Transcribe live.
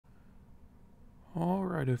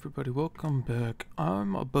Alright everybody, welcome back.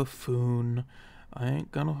 I'm a buffoon. I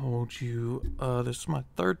ain't gonna hold you. This is my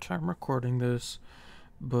third time recording this,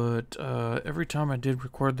 but every time I did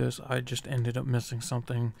record this, I just ended up missing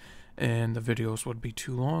something and the videos would be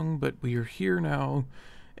too long, but we are here now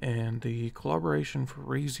and the collaboration for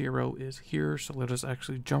ReZero is here, so let us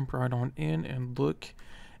actually jump right on in and look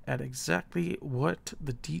at exactly what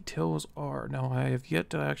the details are. Now, I have yet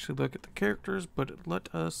to actually look at the characters, but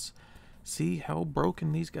let us see how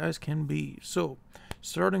broken these guys can be. So,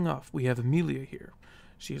 starting off, we have Amelia here.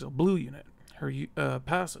 She is a blue unit. Her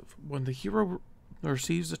passive: when the hero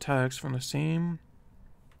receives attacks from the same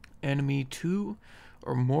enemy 2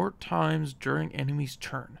 or more times during enemy's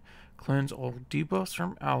turn, cleanse all debuffs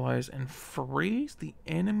from allies and freeze the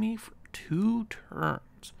enemy for 2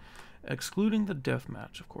 turns, excluding the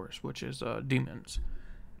deathmatch, of course, which is demons.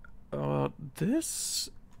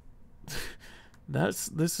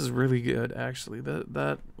 This is really good, actually.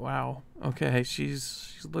 That wow. Okay,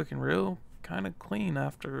 she's looking real kind of clean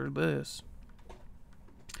after this.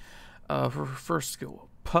 For her first skill,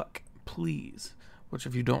 Puck Please, which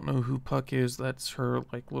if you don't know who Puck is, that's her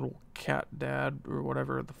like little cat dad or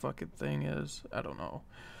whatever the fucking thing is. I don't know.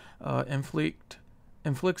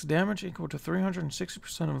 Inflicts damage equal to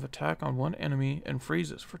 360% of attack on one enemy and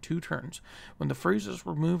freezes for 2 turns. When the freeze is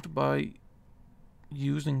removed by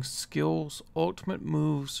using skills, ultimate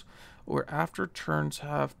moves, or after turns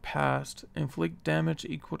have passed, inflict damage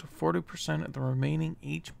equal to 40% of the remaining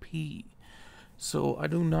HP. So I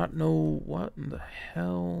do not know what in the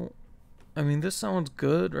hell. I mean, this sounds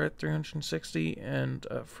good, right? 360 and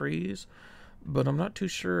freeze, but I'm not too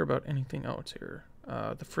sure about anything else here.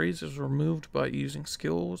 The freeze is removed by using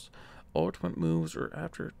skills, ultimate moves, or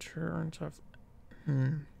after turns have.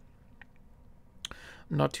 I'm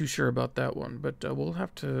not too sure about that one, but we'll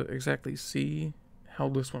have to exactly see how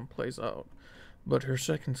this one plays out. But her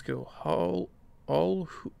second skill, Huma,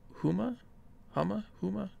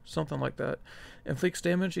 something like that, inflicts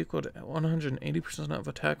damage equal to 180% of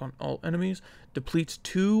attack on all enemies, depletes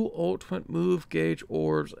 2 ultimate move gauge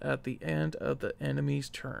orbs at the end of the enemy's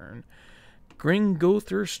turn. Green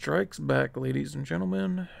Gother strikes back, ladies and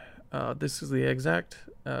gentlemen. This is the exact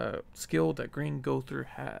skill that Green Gother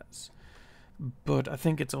has, but I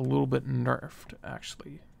think it's a little bit nerfed,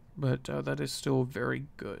 actually. But that is still very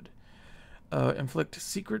good. Inflict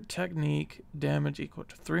secret technique damage equal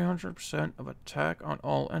to 300% of attack on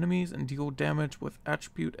all enemies and deal damage with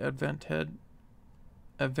attribute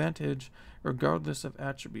advantage regardless of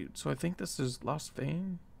attribute. So I think this is Lost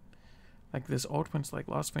Vein. Like this ultimate's like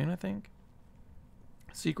Lost Vein, I think.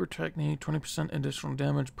 Secret technique, 20% additional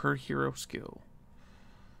damage per hero skill.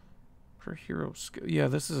 Yeah,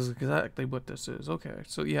 this is exactly what this is. Okay,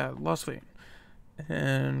 so yeah, Lost Vein.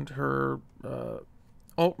 And her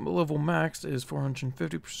alt level max is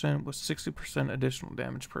 450% with 60% additional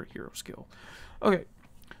damage per hero skill. Okay,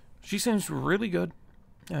 she seems really good.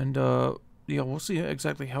 And yeah, we'll see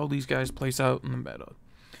exactly how these guys place out in the meta.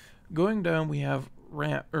 Going down, we have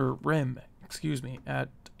Rem, at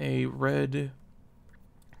a red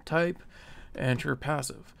type, and her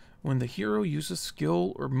passive: when the hero uses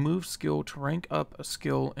skill or move skill to rank up a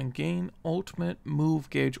skill and gain ultimate move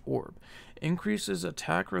gauge orb, increases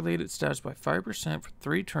attack related stats by 5% for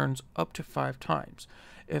 3 turns up to 5 times.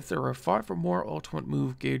 If there are 5 or more ultimate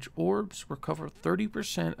move gauge orbs, recover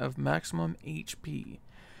 30% of maximum HP.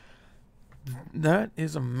 That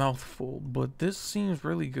is a mouthful, but this seems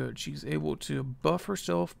really good. She's able to buff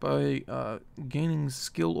herself by gaining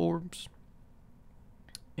skill orbs,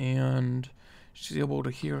 and she's able to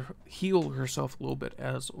heal herself a little bit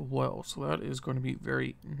as well. So that is going to be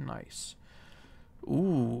very nice.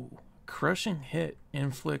 Ooh, crushing hit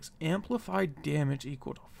inflicts amplified damage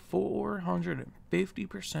equal to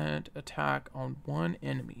 450% attack on one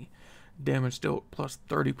enemy. Damage dealt plus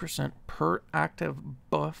 30% per active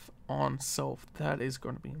buff on self. That is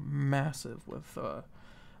going to be massive with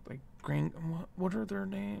like green. What are their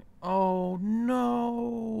names? Oh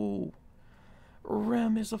no!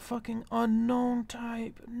 Rem is a fucking unknown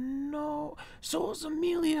type. No. So is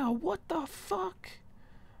Amelia. What the fuck?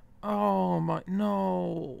 Oh my.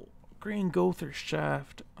 No. Green Gother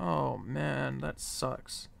Shaft. Oh man, that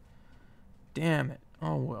sucks. Damn it.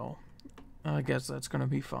 Oh well. I guess that's gonna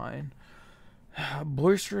be fine.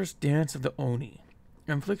 Boisterous Dance of the Oni.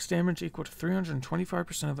 Inflicts damage equal to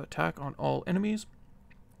 325% of attack on all enemies.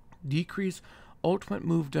 Decrease ultimate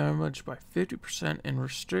move damage by 50% and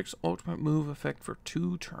restricts ultimate move effect for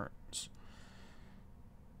 2 turns.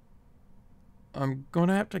 I'm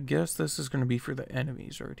gonna have to guess this is gonna be for the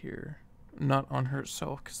enemies right here, not on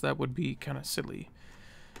herself, because that would be kind of silly.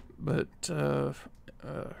 But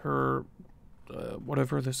her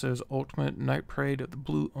whatever this is, ultimate Night Parade of the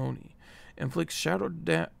Blue Oni. Inflicts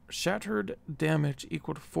shattered damage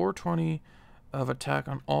equal to 420 of attack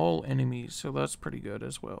on all enemies, so that's pretty good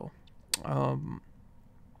as well.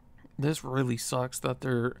 This really sucks that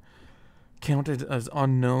they're counted as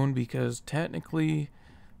unknown, because technically,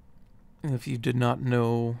 if you did not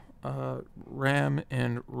know, Ram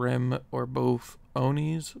and Rem are both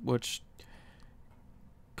Onis, which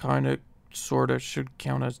kind of, sort of should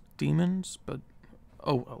count as demons, but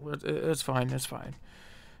oh well, it's fine, it's fine.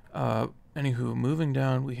 Anywho, moving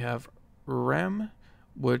down, we have Rem,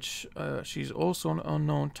 which she's also an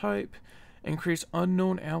unknown type. Increase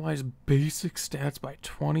unknown allies' basic stats by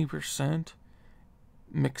 20%.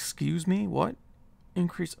 Excuse me, what?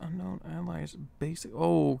 Increase unknown allies' basic...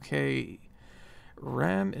 Okay.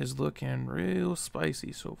 Ram is looking real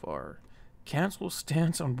spicy so far. Cancel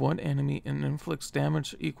stance on one enemy and inflicts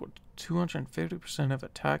damage equal to 250% of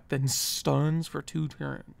attack, then stuns for 2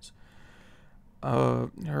 turns.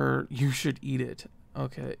 You should eat it.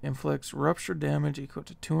 Okay, inflicts rupture damage equal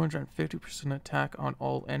to 250% attack on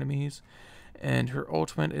all enemies. And her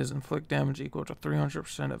ultimate is inflict damage equal to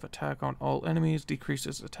 300% of attack on all enemies.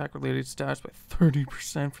 Decreases attack-related stats by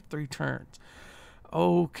 30% for 3 turns.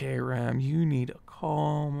 Okay, Ram, you need to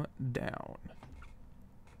calm down.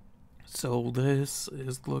 So this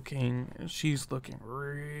is she's looking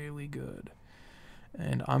really good.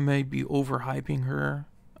 And I may be overhyping her.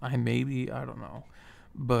 I don't know.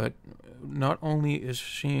 But not only is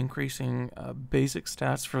she increasing basic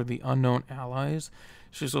stats for the unknown allies,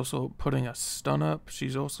 she's also putting a stun up.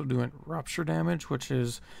 She's also doing rupture damage, which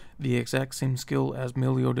is the exact same skill as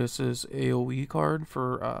Meliodas' AoE card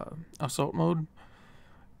for assault mode.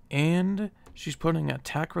 And she's putting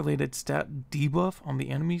attack-related stat debuff on the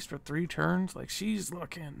enemies for 3 turns. Like, she's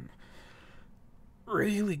looking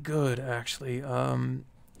really good, actually. I'm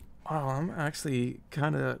actually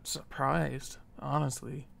kind of surprised,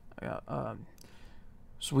 honestly.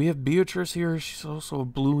 So we have Beatrice here. She's also a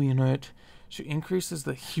blue unit. She increases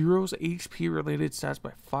the hero's HP-related stats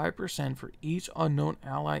by 5% for each unknown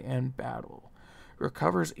ally in battle.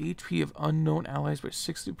 Recovers HP of unknown allies by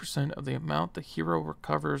 60% of the amount the hero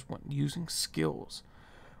recovers when using skills.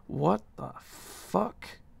 What the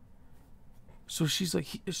fuck? So she's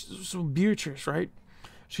so Beatrice, right?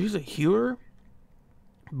 She's a healer,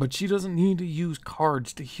 but she doesn't need to use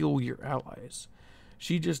cards to heal your allies.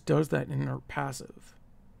 She just does that in her passive.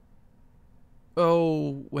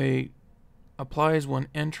 Oh, wait. Applies when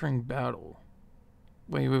entering battle.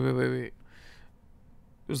 Wait.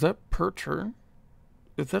 Is that per turn?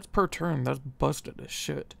 If that's per turn, that's busted as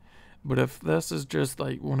shit. But if this is just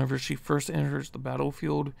like whenever she first enters the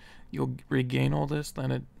battlefield, you'll regain all this,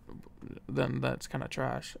 then that's kind of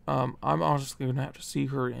trash. I'm honestly gonna have to see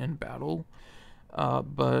her in battle.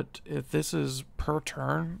 But if this is per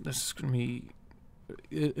turn, this is gonna be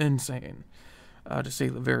insane, to say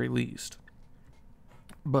the very least.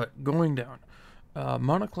 But going down,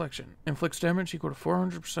 Mana Collection inflicts damage equal to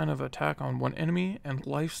 400% of attack on one enemy, and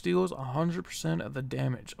life steals 100% of the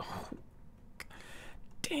damage. Oh,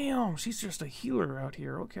 damn, she's just a healer out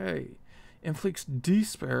here. Okay. Inflicts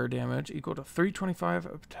despair damage equal to 325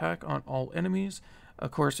 of attack on all enemies.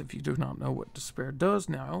 Of course, if you do not know what despair does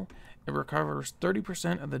now, it recovers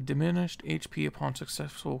 30% of the diminished HP upon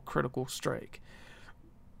successful critical strike.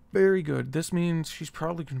 Very good. This means she's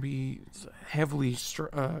probably going to be heavily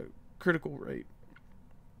critical rate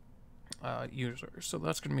user, so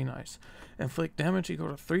that's going to be nice. Inflict damage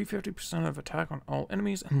equal to 350% of attack on all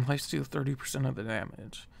enemies, and lifesteal 30% of the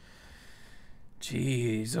damage.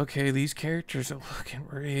 Jeez, okay, these characters are looking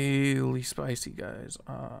really spicy, guys.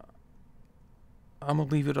 I'm going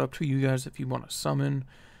to leave it up to you guys if you want to summon,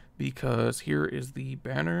 because here is the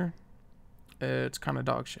banner. It's kind of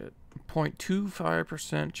dog shit.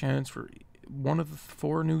 0.25% chance for one of the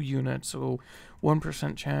 4 new units, so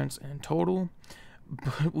 1% chance in total.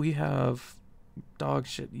 But we have dog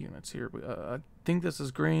shit units here. I think this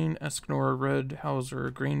is green Escanor, red Hauser,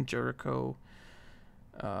 green Jericho.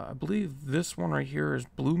 I believe this one right here is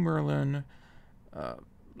blue Merlin,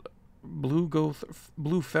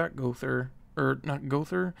 blue fat Gother, or not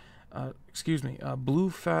Gother, excuse me, blue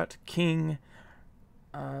fat King.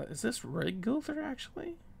 Is this red Gother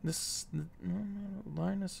actually? No,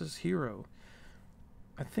 Linus's hero.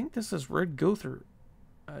 I think this is red Gother.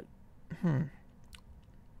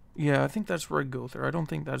 Yeah, I think that's red Gother. I don't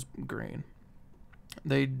think that's green.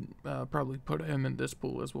 They'd probably put him in this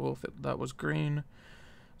pool as well if that was green.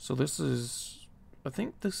 So this is, I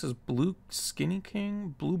think this is blue Skinny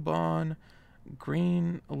King, blue Bon,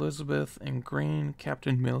 green Elizabeth, and green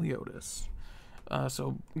Captain Meliodas.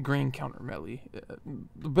 So green counter melee.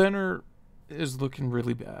 The banner is looking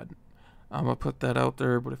really bad. I'm going to put that out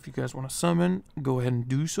there, but if you guys want to summon, go ahead and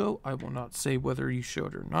do so. I will not say whether you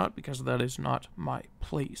should or not, because that is not my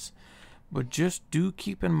place. But just do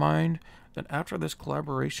keep in mind that after this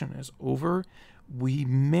collaboration is over, we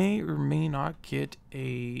may or may not get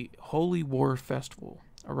a Holy War Festival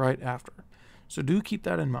right after. So do keep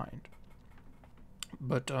that in mind.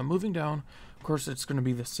 But moving down, of course, it's going to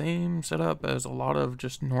be the same setup as a lot of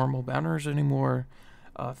just normal banners anymore.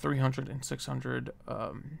 300 and 600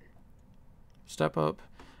 step up.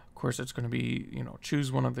 Of course, it's going to be, choose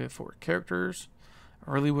one of the 4 characters.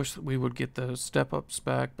 I really wish that we would get the step ups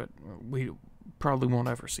back, but we probably won't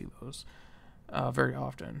ever see those very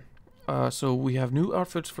often. So we have new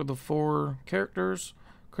outfits for the 4 characters.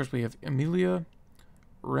 Of course, we have Emilia,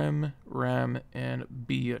 Rem, Ram, and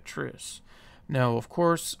Beatrice. Now, of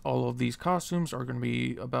course, all of these costumes are going to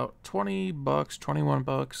be about $20,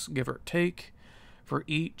 $21, give or take, for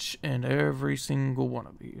each and every single one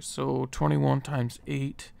of these. So 21 times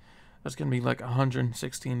 8, that's going to be like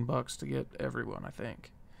 $116 to get everyone, I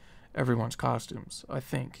think. Everyone's costumes, I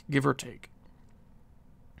think, give or take.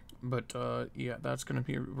 But, yeah, that's going to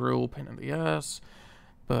be a real pain in the ass.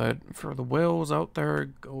 But for the whales out there,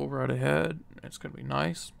 go right ahead. It's going to be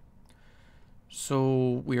nice.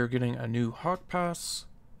 So we are getting a new Hawk Pass.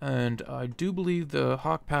 And I do believe the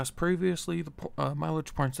Hawk Pass previously, the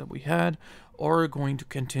mileage points that we had, are going to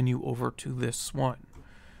continue over to this one,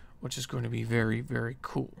 which is going to be very, very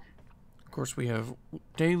cool. Of course, we have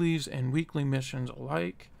dailies and weekly missions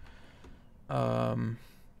alike.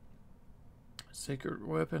 Sacred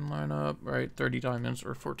weapon lineup, right? 30 diamonds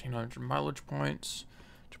or 1,400 mileage points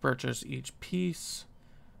to purchase each piece.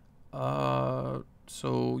 So,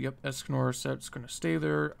 yep, Escanor set's going to stay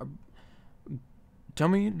there. Tell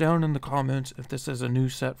me down in the comments if this is a new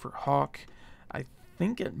set for Hawk. I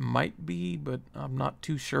think it might be, but I'm not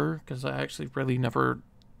too sure because I actually really never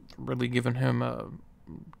really given him a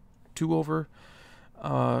two-over.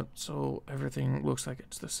 So everything looks like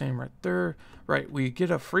it's the same right there. Right, we get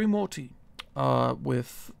a free multi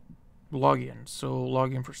with login. So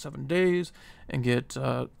log in for 7 days and get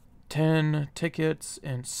 10 tickets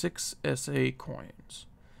and 6 SA coins.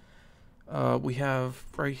 We have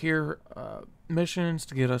right here missions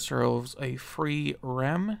to get ourselves a free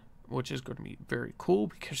Rem, which is going to be very cool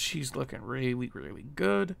because she's looking really, really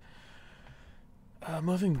good.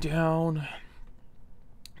 Moving down,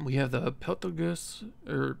 we have the Peltagus,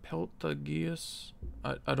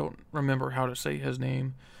 I don't remember how to say his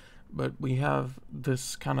name, but we have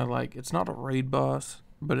this kind of like, it's not a raid boss,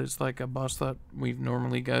 but it's like a boss that we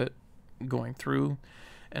normally get going through.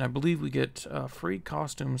 And I believe we get free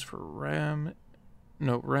costumes for Rem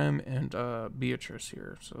and Beatrice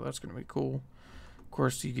here. So that's going to be cool. Of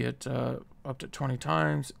course, you get up to 20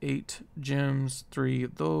 times, 8 gems, 3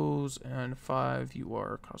 of those, and 5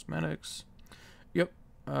 UR cosmetics. Yep,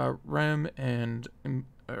 Rem and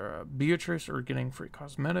Beatrice are getting free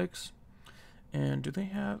cosmetics. And do they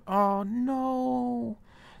have... Oh, no!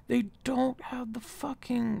 They don't have the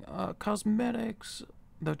fucking cosmetics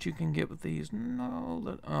that you can get with these.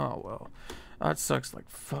 No, oh well, that sucks like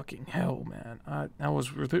fucking hell, man. I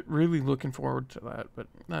was really looking forward to that, but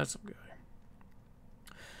that's okay.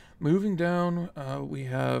 Moving down, we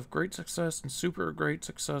have great success and super great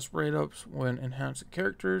success rate ups when enhancing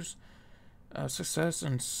characters. Success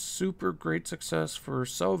and super great success for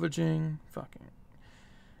salvaging.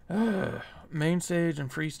 Main stage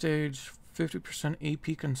and free stage, 50%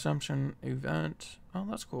 AP consumption event. Oh,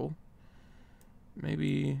 that's cool.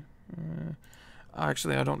 Maybe,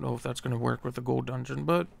 actually, I don't know if that's going to work with the gold dungeon,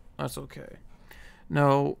 but that's okay.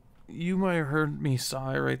 Now, you might have heard me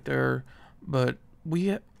sigh right there, but we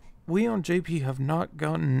on JP have not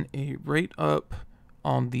gotten a rate up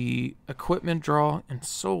on the equipment draw in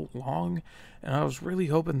so long, and I was really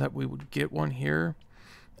hoping that we would get one here,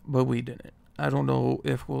 but we didn't. I don't know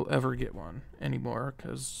if we'll ever get one anymore,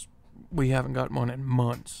 because we haven't gotten one in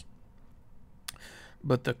months.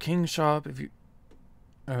 But the King Shop,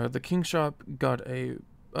 the King Shop got a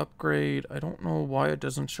upgrade. I don't know why it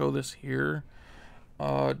doesn't show this here.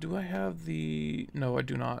 Do I have the... No, I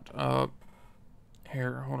do not.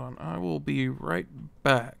 Here, hold on. I will be right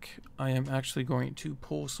back. I am actually going to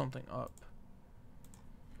pull something up.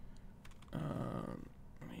 Let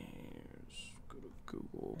me just go to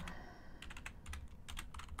Google.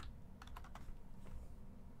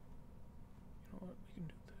 You know what? We can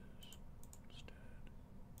do this instead.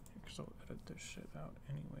 Because I'll edit this shit out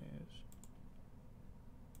anyways.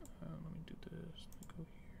 Let me do this. Let me go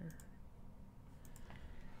here.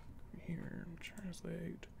 Here and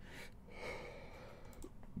translate.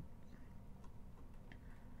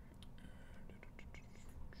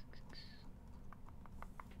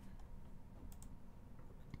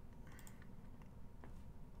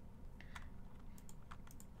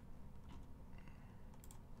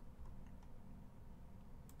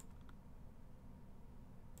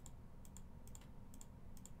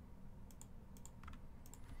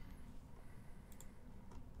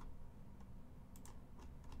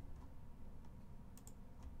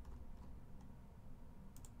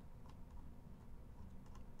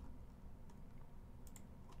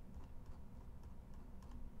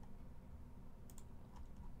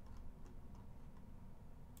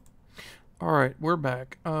 Alright, we're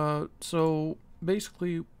back. So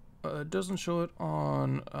basically, it doesn't show it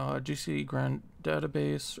on GC Grand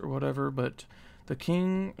Database or whatever, but the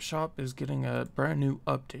King shop is getting a brand new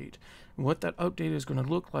update. What that update is going to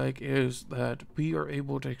look like is that we are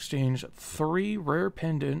able to exchange 3 rare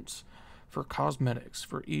pendants for cosmetics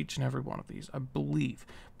for each and every one of these, I believe.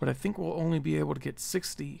 But I think we'll only be able to get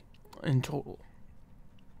 60 in total.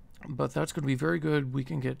 But that's going to be very good. We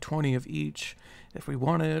can get 20 of each if we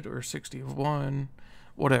wanted, or 60 of one,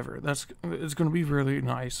 whatever. It's going to be really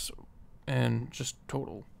nice and just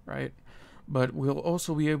total, right? But we'll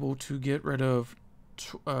also be able to get rid of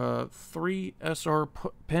 3 SR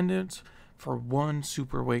pendants for 1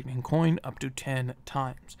 Super Awakening coin up to 10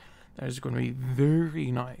 times. That is going to be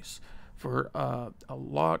very nice for a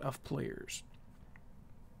lot of players.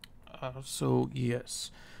 So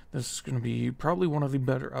yes. This is going to be probably one of the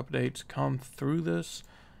better updates come through this.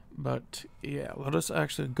 But yeah, let us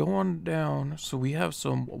actually go on down. So we have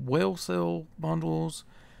some whale sale bundles.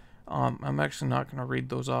 I'm actually not going to read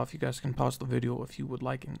those off. You guys can pause the video if you would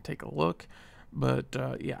like and take a look. But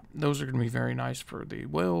yeah, those are going to be very nice for the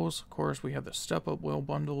whales. Of course, we have the step up whale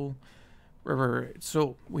bundle. Right.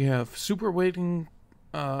 So we have super waiting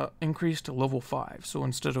increased to level 5. So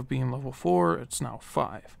instead of being level 4, it's now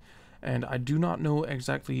 5. And I do not know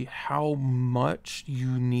exactly how much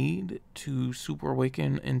you need to super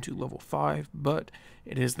awaken into level 5, but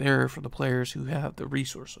it is there for the players who have the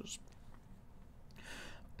resources.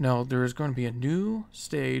 Now, there is going to be a new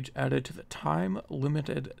stage added to the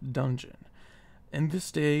time-limited dungeon. In this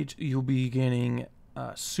stage, you'll be gaining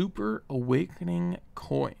super awakening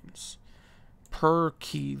coins per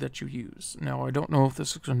key that you use. Now, I don't know if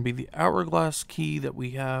this is going to be the hourglass key that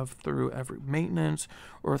we have through every maintenance,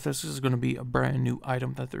 or if this is going to be a brand new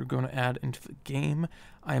item that they're going to add into the game.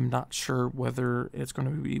 I am not sure whether it's going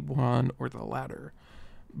to be one or the latter,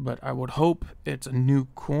 but I would hope it's a new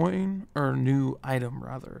coin, or new item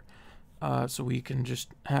rather, so we can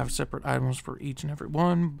just have separate items for each and every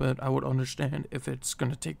one, but I would understand if it's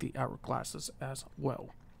going to take the hourglasses as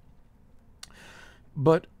well.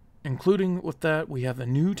 But including with that, we have the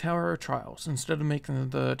new Tower of Trials. Instead of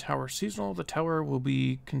making the tower seasonal, the tower will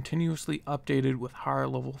be continuously updated with higher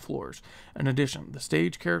level floors. In addition, the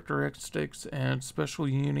stage characteristics and special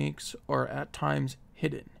uniques are at times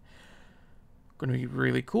hidden. Going to be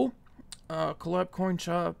really cool. Collab coin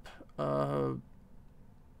shop.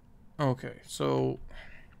 Okay, so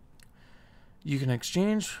you can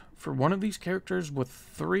exchange for one of these characters with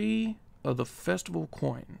 3 of the festival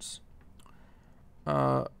coins.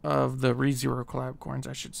 Of the ReZero collab coins,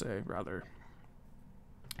 I should say, rather.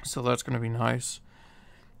 So that's going to be nice.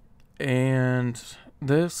 And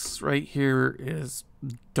this right here is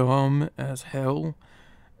dumb as hell.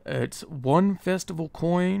 It's 1 festival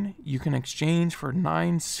coin you can exchange for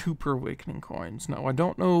 9 Super Awakening coins. Now, I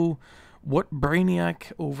don't know what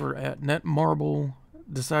brainiac over at Netmarble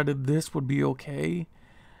decided this would be okay,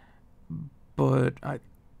 but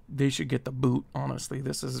they should get the boot, honestly.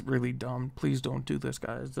 This is really dumb. Please don't do this,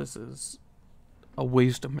 guys. This is a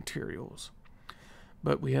waste of materials.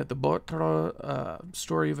 But we had the Batra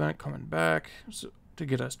story event coming back to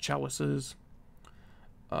get us chalices.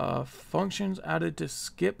 Functions added to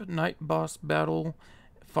skip night boss battle,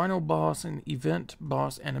 final boss, and event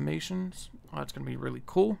boss animations. That's going to be really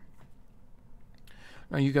cool.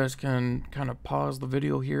 Now you guys can kind of pause the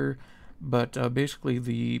video here. But basically,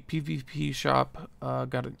 the PvP shop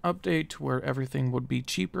got an update to where everything would be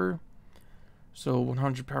cheaper. So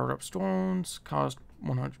 100 powered up stones cost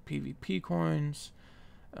 100 PvP coins,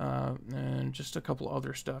 and just a couple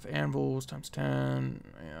other stuff. Anvils times 10,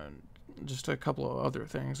 and just a couple of other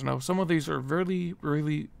things. Now, some of these are really,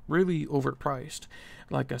 really, really overpriced.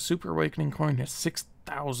 Like a Super Awakening coin has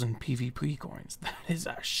 6,000 PvP coins. That is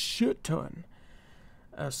a shit ton.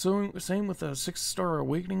 So same with a 6-star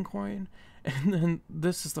Awakening coin. And then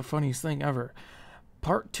this is the funniest thing ever.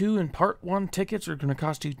 Part 2 and Part 1 tickets are going to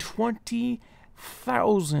cost you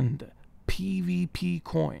 20,000 PvP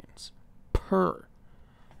coins per.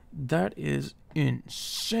 That is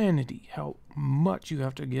insanity how much you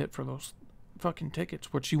have to get for those fucking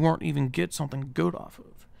tickets, which you won't even get something good off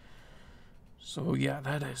of. So yeah,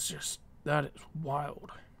 that is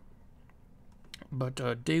wild.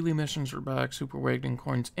 But daily missions are back, Super Awakening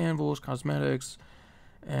coins, anvils, cosmetics,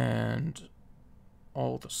 and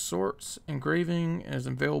all the sorts. Engraving is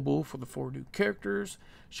available for the 4 new characters.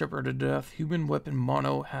 Shepherd of Death, Human Weapon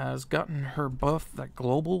Mono has gotten her buff that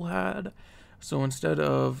Global had. So instead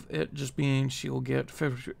of it just being she'll get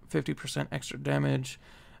 50% extra damage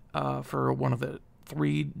for one of the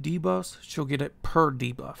 3 debuffs, she'll get it per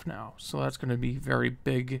debuff now. So that's going to be very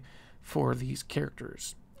big for these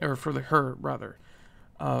characters. or for her rather.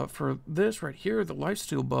 For this right here, the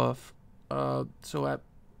lifesteal buff, so at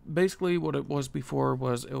basically what it was before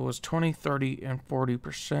was it was 20, 30, and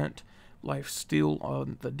 40% lifesteal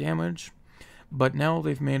on the damage. But now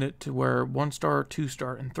they've made it to where 1 star, 2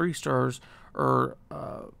 star, and 3 stars are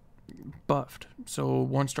buffed. So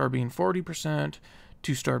 1 star being 40%,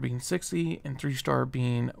 2 star being 60, and 3 star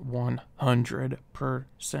being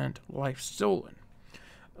 100% life stolen.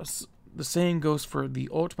 The same goes for the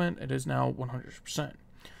ultimate. It is now 100%.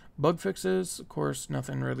 Bug fixes, of course,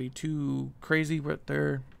 nothing really too crazy right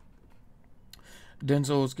there.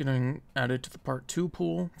 Denzel is getting added to the Part 2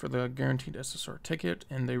 pool for the guaranteed SSR ticket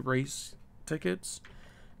and the race tickets.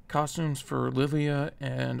 Costumes for Livia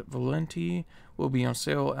and Valenti will be on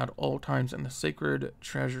sale at all times in the Sacred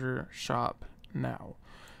Treasure shop now.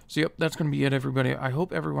 So yep, that's going to be it, everybody. I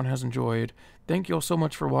hope everyone has enjoyed. Thank you all so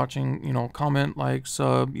much for watching. You know, comment, like,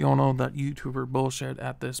 sub. You all know that YouTuber bullshit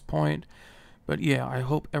at this point. But yeah, I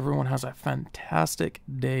hope everyone has a fantastic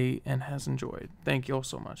day and has enjoyed. Thank you all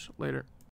so much. Later.